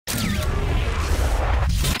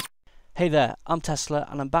Hey there, I'm Tesla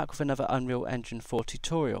and I'm back with another Unreal Engine 4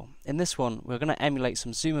 tutorial. In this one we're going to emulate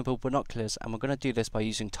some zoomable binoculars, and we're going to do this by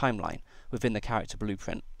using timeline within the character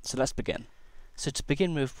blueprint. So let's begin. So to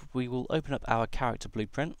begin with, we will open up our character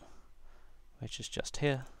blueprint, which is just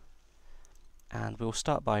here, and we'll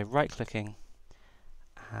start by right clicking,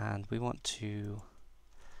 and we want to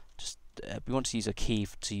use a key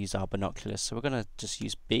to use our binoculars. So we're going to just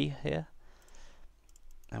use B here,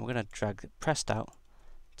 and we're going to drag it pressed out,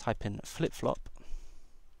 type in flip-flop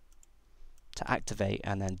to activate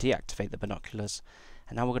and then deactivate the binoculars,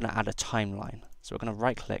 and now we're going to add a timeline. So we're going to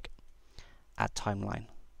right click, add timeline,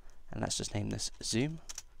 and let's just name this zoom.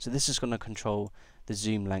 So this is going to control the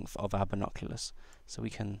zoom length of our binoculars. So we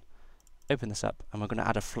can open this up and we're going to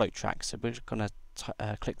add a float track. So we're going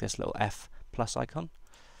to click this little F plus icon,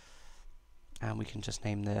 and we can just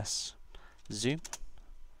name this zoom.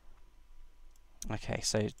 Okay,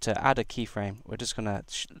 so to add a keyframe, we're just going to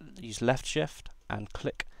use left shift and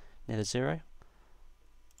click near the 0.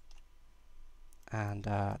 And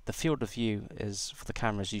the field of view is for the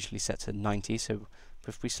camera is usually set to 90. So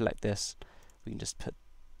if we select this, we can just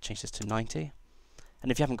change this to 90.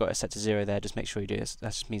 And if you haven't got it set to 0 there, just make sure you do this.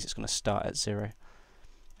 That just means it's going to start at 0.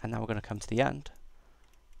 And now we're going to come to the end.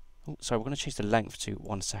 Oh, sorry, we're going to change the length to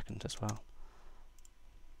 1 second as well.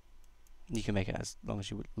 You can make it as long as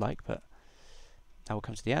you would like, but now we'll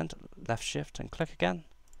come to the end, left shift and click again,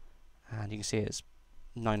 and you can see it's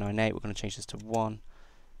 998. We're going to change this to 1,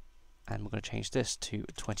 and we're going to change this to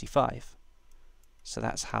 25. So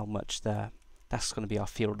that's how much that's going to be our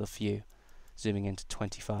field of view, zooming into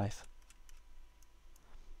 25.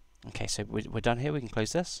 Okay, so we're done here. We can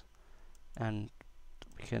close this, and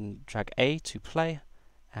we can drag A to play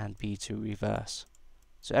and B to reverse.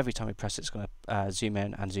 So every time we press it, it's going to zoom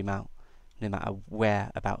in and zoom out, no matter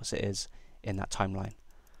whereabouts it is in that timeline.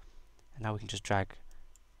 And now we can just drag.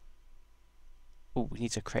 Oh, we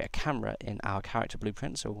need to create a camera in our character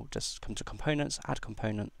blueprint, so we'll just come to components, add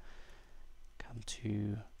component, come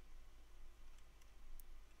to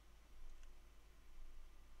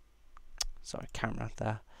camera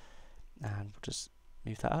there, and we'll just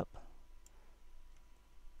move that up,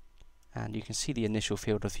 and you can see the initial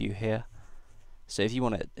field of view here. So if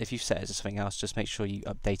you set it as something else, just make sure you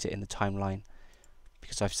update it in the timeline,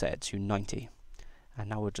 because I've set it to 90. And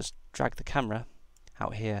now we'll just drag the camera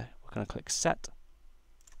out here. We're going to click set.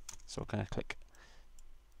 So we're going to click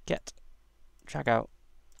get, drag out,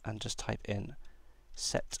 and just type in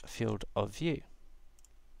set field of view.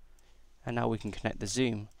 And now we can connect the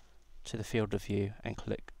zoom to the field of view and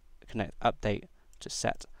click connect update to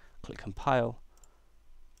set, click compile,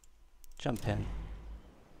 jump in,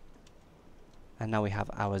 and now we have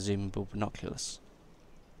our zoomable binoculars.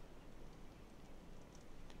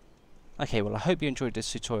 Okay, well I hope you enjoyed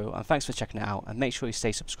this tutorial, and thanks for checking it out, and make sure you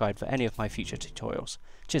stay subscribed for any of my future tutorials.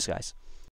 Cheers guys.